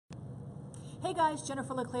Hey guys,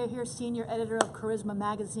 Jennifer LeClaire here, senior editor of Charisma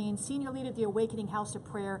Magazine, senior leader at the Awakening House of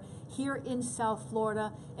Prayer here in South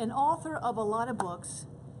Florida, and author of a lot of books,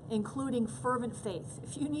 including Fervent Faith.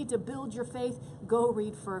 If you need to build your faith, go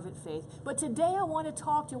read Fervent Faith. But today I want to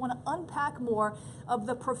talk to you, I want to unpack more of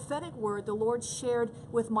the prophetic word the Lord shared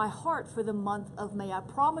with my heart for the month of May. I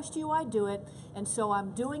promised you I'd do it, and so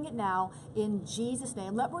I'm doing it now in Jesus'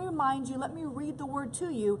 name. Let me remind you, let me read the word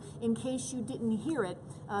to you in case you didn't hear it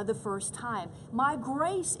the first time. My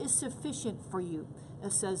grace is sufficient for you,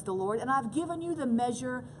 says the Lord, and I've given you the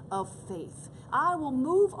measure of faith. I will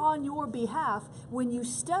move on your behalf when you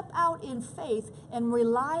step out in faith and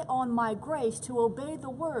rely on my grace to obey the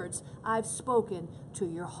words I've spoken to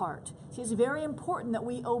your heart. See, it's very important that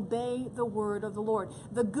we obey the word of the Lord.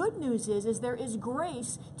 The good news is there is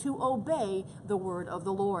grace to obey the word of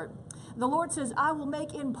the Lord. The Lord says, I will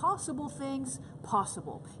make impossible things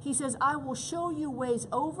possible. He says, I will show you ways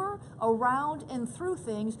over, around, and through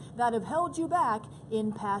things that have held you back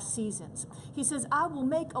in past seasons. He says, I will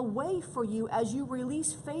make a way for you as you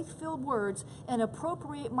release faith-filled words and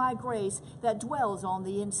appropriate my grace that dwells on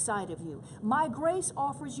the inside of you. My grace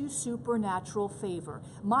offers you supernatural favor.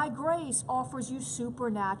 My grace offers you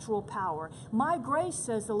supernatural power. My grace,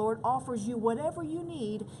 says the Lord, offers you whatever you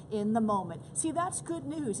need in the moment. See, that's good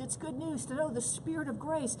news. It's good news to know the Spirit of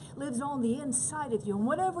grace lives on the inside of you. And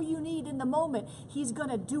whatever you need in the moment, He's going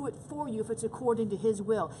to do it for you if it's according to His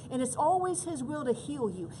will. And it's always His will to heal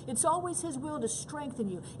you. It's always His will to strengthen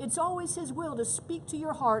you. It's always His will to speak to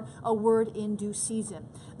your heart a word in due season.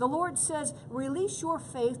 The Lord says, release your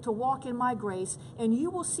faith to walk in my grace, and you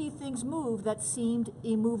will see things move that seemed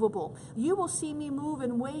immovable. You will see me move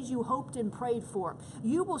in ways you hoped and prayed for.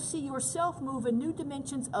 You will see yourself move in new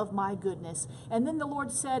dimensions of my goodness. And then the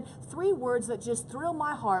Lord said 3 words that just thrill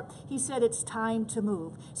my heart. He said, it's time to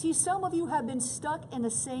move. See, some of you have been stuck in the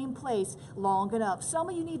same place long enough. Some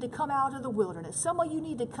of you need to come out of the wilderness. Some of you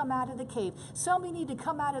need to come out of the cave. Some of you need to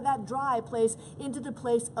come out of that dry place into the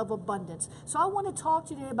place of abundance. So I want to talk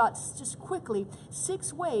to you today about, just quickly,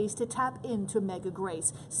 6 ways to tap into mega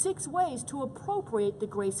grace. 6 ways to appropriate the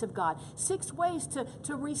grace of God. 6 ways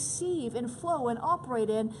to receive and flow and operate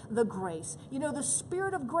in the grace. You know, the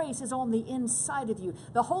Spirit of grace is on the inside of you.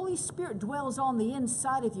 The Holy Spirit dwells on the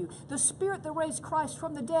inside of you. The Spirit that raised Christ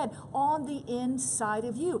from the dead on the inside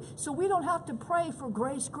of you. So we don't have to pray for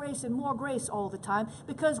grace, grace, and more grace all the time,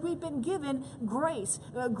 because we've been given grace.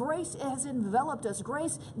 Grace has enveloped us.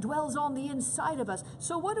 Grace dwells on the inside of us.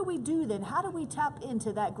 So what do we do then? How do we tap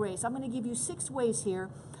into that grace? I'm going to give you 6 ways here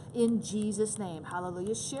in Jesus' name.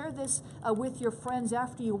 Hallelujah. Share this with your friends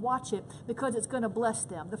after you watch it, because it's going to bless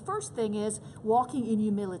them. The first thing is walking in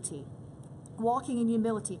humility. Walking in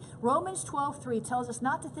humility. Romans 12:3 tells us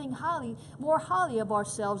not to think more highly of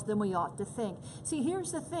ourselves than we ought to think. See,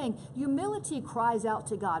 here's the thing. Humility cries out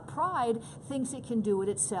to God. Pride thinks it can do it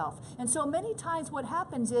itself. And so many times what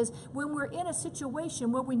happens is when we're in a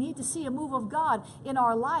situation where we need to see a move of God in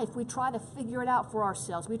our life, we try to figure it out for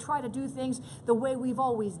ourselves. We try to do things the way we've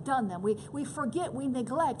always done them. We forget, we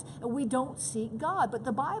neglect, and we don't seek God. But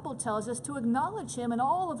the Bible tells us to acknowledge Him in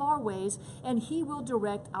all of our ways, and He will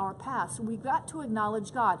direct our paths. We've got to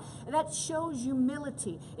acknowledge God. And that shows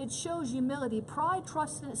humility. It shows humility. Pride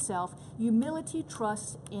trusts in itself. Humility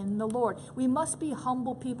trusts in the Lord. We must be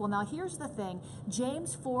humble people. Now here's the thing.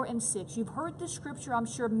 James 4:6. You've heard this scripture, I'm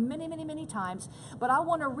sure, many, many, many times, but I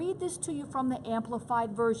want to read this to you from the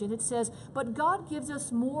Amplified Version. It says, but God gives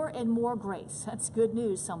us more and more grace. That's good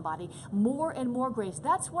news, somebody. More and more grace.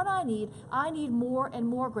 That's what I need. I need more and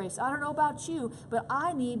more grace. I don't know about you, but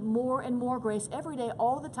I need more and more grace every day,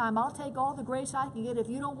 all the time. I'll take all the grace I can get. If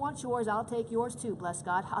you don't want yours, I'll take yours too. Bless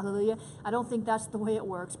God. Hallelujah. I don't think that's the way it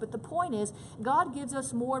works. But the point is, God gives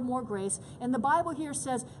us more and more grace. And the Bible here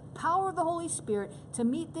says, power of the Holy Spirit to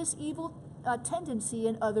meet this evil tendency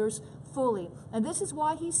in others fully. And this is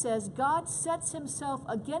why he says, God sets Himself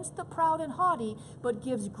against the proud and haughty, but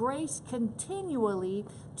gives grace continually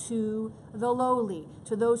to the lowly,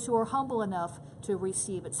 to those who are humble enough to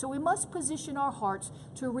receive it. So we must position our hearts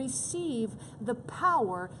to receive the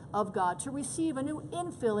power of God, to receive a new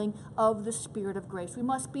infilling of the Spirit of grace. We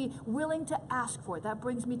must be willing to ask for it. That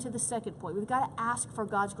brings me to the second point. We've got to ask for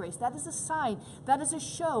God's grace. That is a sign, that is a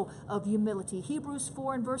show of humility. Hebrews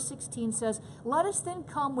 4:16 says, let us then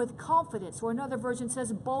come with confidence confidence, or another version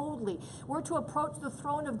says boldly. We're to approach the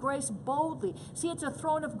throne of grace boldly. See, it's a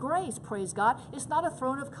throne of grace, praise God. It's not a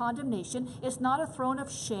throne of condemnation. It's not a throne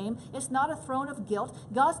of shame. It's not a throne of guilt.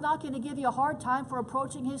 God's not going to give you a hard time for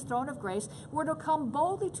approaching his throne of grace. We're to come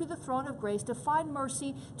boldly to the throne of grace to find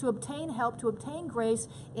mercy, to obtain help, to obtain grace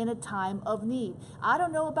in a time of need. I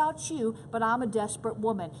don't know about you, but I'm a desperate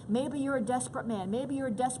woman. Maybe you're a desperate man. Maybe you're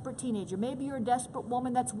a desperate teenager. Maybe you're a desperate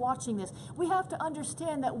woman that's watching this. We have to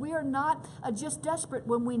understand that we are not just desperate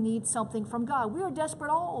when we need something from God. We are desperate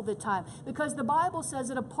all the time because the Bible says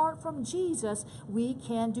that apart from Jesus, we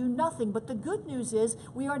can do nothing. But the good news is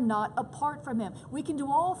we are not apart from him. We can do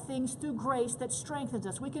all things through grace that strengthens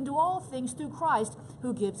us. We can do all things through Christ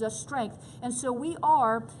who gives us strength. And so we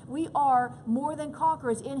are more than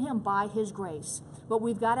conquerors in him by his grace. But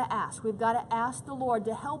we've got to ask. We've got to ask the Lord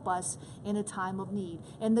to help us in a time of need.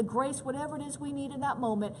 And the grace, whatever it is we need in that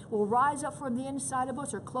moment, will rise up from the inside of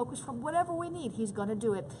us or cloak us from whatever we need. He's going to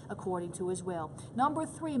do it according to his will. Number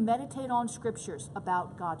 3, meditate on scriptures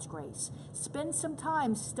about God's grace. Spend some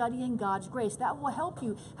time studying God's grace. That will help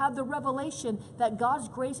you have the revelation that God's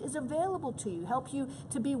grace is available to you. Help you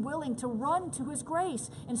to be willing to run to his grace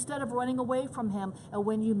instead of running away from him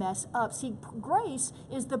when you mess up. See, grace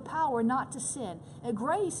is the power not to sin.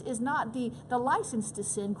 Grace is not the license to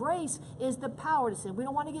sin. Grace is the power to sin. We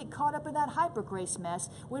don't want to get caught up in that hyper grace mess.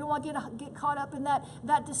 We don't want to get caught up in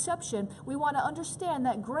that deception. We want to understand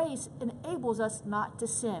that grace enables us not to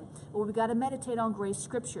sin. Well, we've got to meditate on grace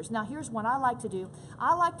scriptures. Now, here's one I like to do.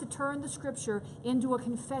 I like to turn the scripture into a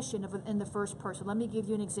confession in the first person. Let me give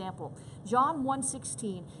you an example. John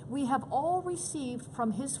 1:16, we have all received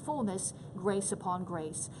from his fullness grace upon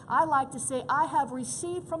grace. I like to say, I have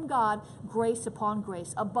received from God grace upon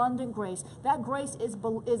grace, abundant grace. That grace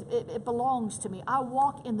it belongs to me. I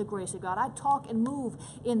walk in the grace of God. I talk and move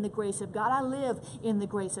in the grace of God. I live in the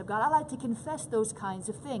grace of God. I like to confess those kinds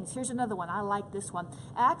of things. Here's another one. I like this one.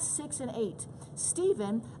 Acts 6:8.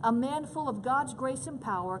 Stephen, a man full of God's grace and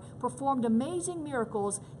power, performed amazing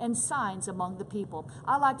miracles and signs among the people.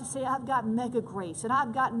 I like to say I've got mega grace, and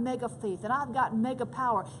I've got mega faith, and I've got mega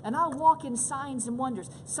power, and I walk in signs and wonders.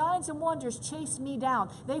 Signs and wonders chase me down.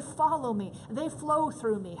 They follow me. They flow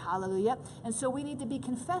through me. Hallelujah. And so we need to be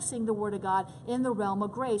confessing the word of God in the realm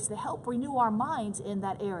of grace to help renew our minds in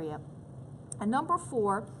that area. And number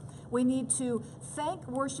 4, we need to thank,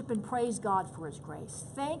 worship, and praise God for his grace.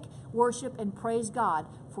 Thank, worship, and praise God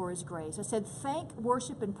for his grace. I said thank,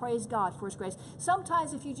 worship, and praise God for his grace.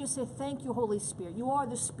 Sometimes if you just say thank you, Holy Spirit, you are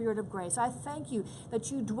the Spirit of grace. I thank you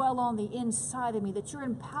that you dwell on the inside of me, that you're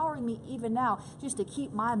empowering me even now just to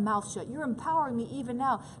keep my mouth shut. You're empowering me even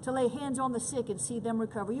now to lay hands on the sick and see them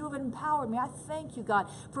recover. You have empowered me. I thank you, God,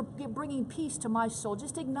 for bringing peace to my soul.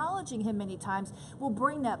 Just acknowledging him many times will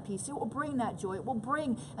bring that peace. It will bring that joy. It will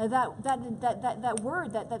bring that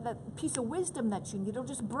word, that piece of wisdom that you need. It'll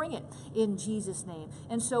just bring it in Jesus' name.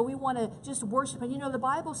 And so we want to just worship. And you know, the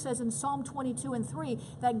Bible says in Psalm 22:3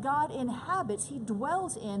 that God inhabits, he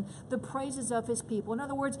dwells in the praises of his people. In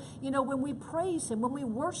other words, you know, when we praise him, when we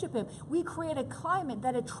worship him, we create a climate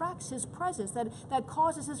that attracts his presence, that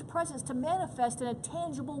causes his presence to manifest in a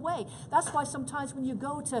tangible way. That's why sometimes when you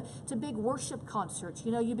go to big worship concerts,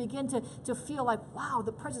 you know, you begin to feel like, wow,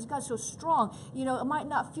 the presence of God is so strong. You know, it might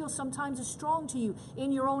not feel sometimes as strong to you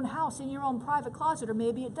in your own house, in your own private closet, or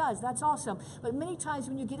maybe it does. That's awesome. But many times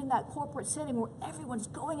when you get in that corporate setting where everyone's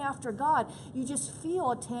going after God, you just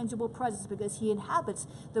feel a tangible presence because he inhabits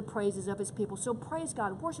the praises of his people. So praise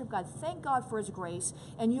God, worship God, thank God for his grace,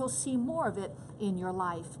 and you'll see more of it in your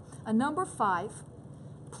life. Number 5,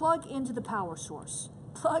 plug into the power source.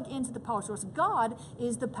 Plug into the power source. God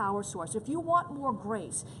is the power source. If you want more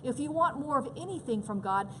grace, if you want more of anything from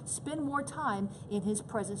God, spend more time in his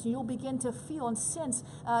presence. You'll begin to feel and sense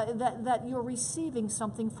that you're receiving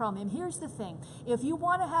something from him. Here's the thing. If you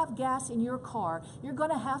want to have gas in your car, you're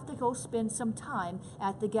going to have to go spend some time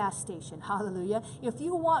at the gas station. Hallelujah. If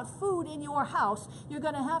you want food in your house, you're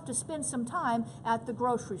going to have to spend some time at the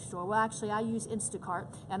grocery store. Well, actually, I use Instacart,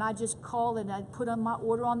 and I just call and I put on my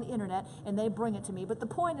order on the internet, and they bring it to me. But the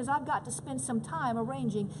point is, I've got to spend some time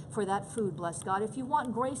arranging for that food, bless God. If you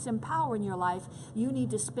want grace and power in your life, you need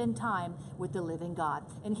to spend time with the living God.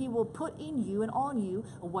 And he will put in you and on you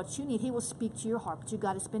what you need. He will speak to your heart, but you've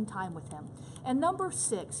got to spend time with him. And number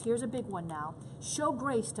 6, here's a big one now. Show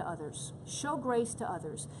grace to others. Show grace to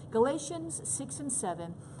others. Galatians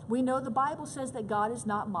 6:7. We know the Bible says that God is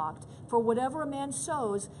not mocked. For whatever a man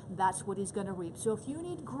sows, that's what he's going to reap. So if you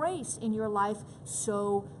need grace in your life,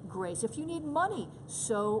 sow grace. If you need money,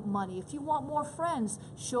 sow money. If you want more friends,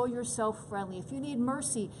 show yourself friendly. If you need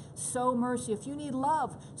mercy, sow mercy. If you need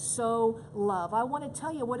love, sow love. I want to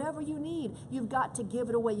tell you, whatever you need, you've got to give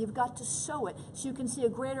it away. You've got to sow it so you can see a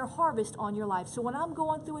greater harvest on your life. So when I'm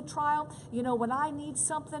going through a trial, you know, when I need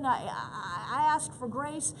something, I ask for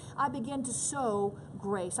grace, I begin to sow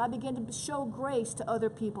grace. I begin to show grace to other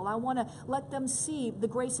people. I want to let them see the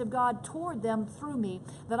grace of God toward them through me,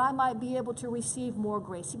 that I might be able to receive more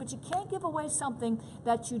grace. But you can't give away something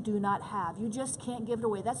that you do not have. You just can't give it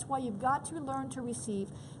away. That's why you've got to learn to receive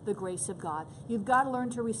the grace of God. You've got to learn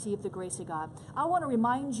to receive the grace of God. I want to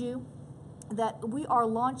remind you that we are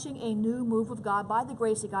launching a new move of God by the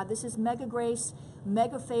grace of God. This is Mega Grace.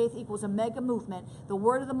 Mega faith equals a mega movement. The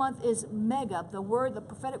word of the month is mega. The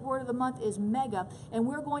prophetic word of the month is mega. And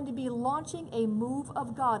we're going to be launching a move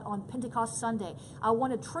of God on Pentecost Sunday. I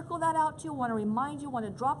want to trickle that out to you. I want to remind you. I want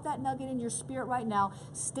to drop that nugget in your spirit right now.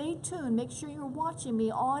 Stay tuned. Make sure you're watching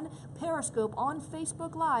me on Periscope, on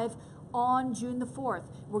Facebook Live, on June the 4th.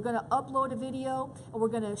 We're going to upload a video and we're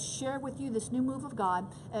going to share with you this new move of God.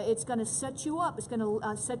 It's going to set you up. It's going to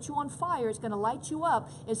set you on fire. It's going to light you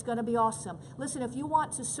up. It's going to be awesome. Listen, if you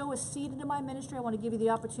want to sow a seed into my ministry, I want to give you the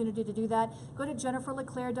opportunity to do that. Go to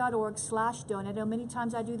jenniferleclaire.org/donate. I know many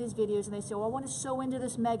times I do these videos and they say, well, I want to sow into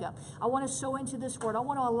this mega. I want to sow into this word. I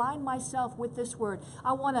want to align myself with this word.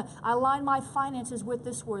 I want to align my finances with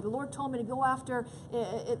this word. The Lord told me to go after,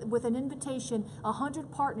 with an invitation,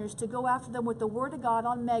 100 partners to go after them with the word of God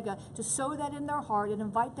on Mega, to sow that in their heart and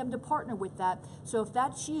invite them to partner with that. So if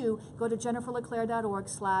that's you, go to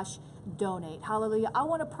jenniferleclaire.org/donate. Hallelujah. I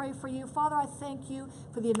want to pray for you. Father, I thank you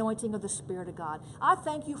for the anointing of the Spirit of God. I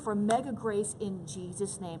thank you for mega grace in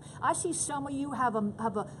Jesus' name. I see some of you have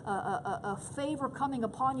a favor coming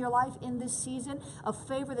upon your life in this season, a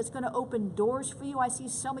favor that's going to open doors for you. I see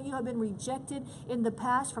some of you have been rejected in the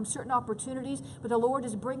past from certain opportunities, but the Lord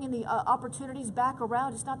is bringing the opportunities back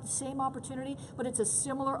around. It's not the same opportunity, but it's a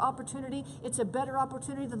similar opportunity. It's a better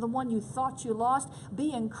opportunity than the one you thought you lost.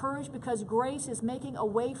 Be encouraged, because grace is making a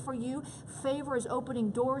way for you. Favor is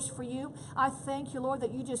opening doors for you. I thank you, Lord,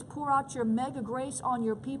 that you just pour out your mega grace on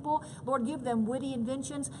your people. Lord, give them witty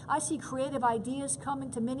inventions. I see creative ideas coming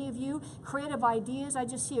to many of you. Creative ideas. I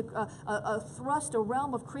just see a thrust, a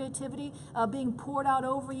realm of creativity being poured out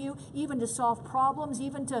over you, even to solve problems,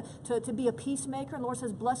 even to be a peacemaker. And the Lord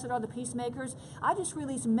says, blessed are the peacemakers. I just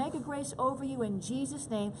release mega grace over you in Jesus'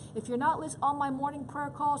 name. If you're not on my morning prayer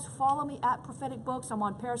calls, follow me at Prophetic Books. I'm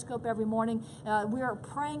on Periscope every morning. We are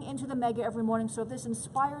praying into the mega every morning. So if this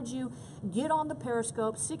inspired you, get on the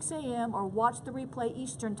Periscope 6 a.m. or watch the replay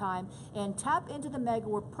Eastern time and tap into the mega.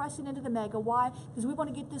 We're pressing into the mega. Why? Because we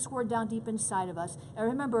want to get this word down deep inside of us. And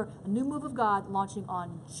remember, a new move of God launching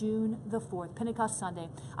on June the 4th, Pentecost Sunday.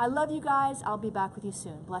 I love you guys. I'll be back with you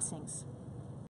soon. Blessings.